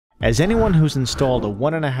As anyone who's installed a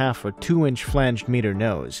 1.5 or 2-inch flanged meter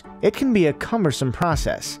knows, it can be a cumbersome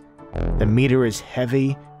process. The meter is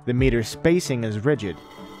heavy, the meter spacing is rigid,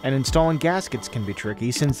 and installing gaskets can be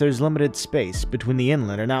tricky since there's limited space between the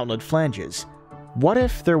inlet and outlet flanges. What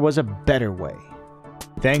if there was a better way?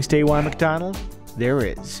 Thanks to McDonald, there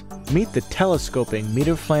is. Meet the telescoping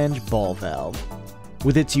meter flange ball valve.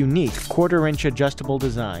 With its unique 1/4-inch adjustable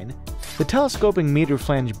design, the telescoping meter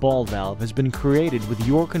flange ball valve has been created with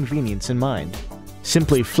your convenience in mind.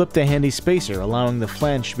 Simply flip the handy spacer, allowing the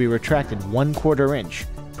flange to be retracted 1/4 inch,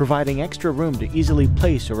 providing extra room to easily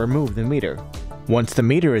place or remove the meter. Once the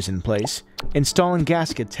meter is in place, installing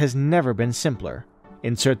gaskets has never been simpler.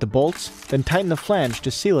 Insert the bolts, then tighten the flange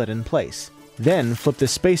to seal it in place. Then flip the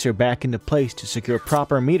spacer back into place to secure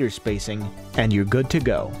proper meter spacing, and you're good to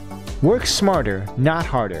go. Work smarter, not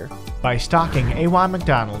harder, by stocking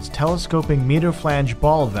McDonald's telescoping meter flange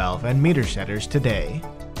ball valve and meter setters today.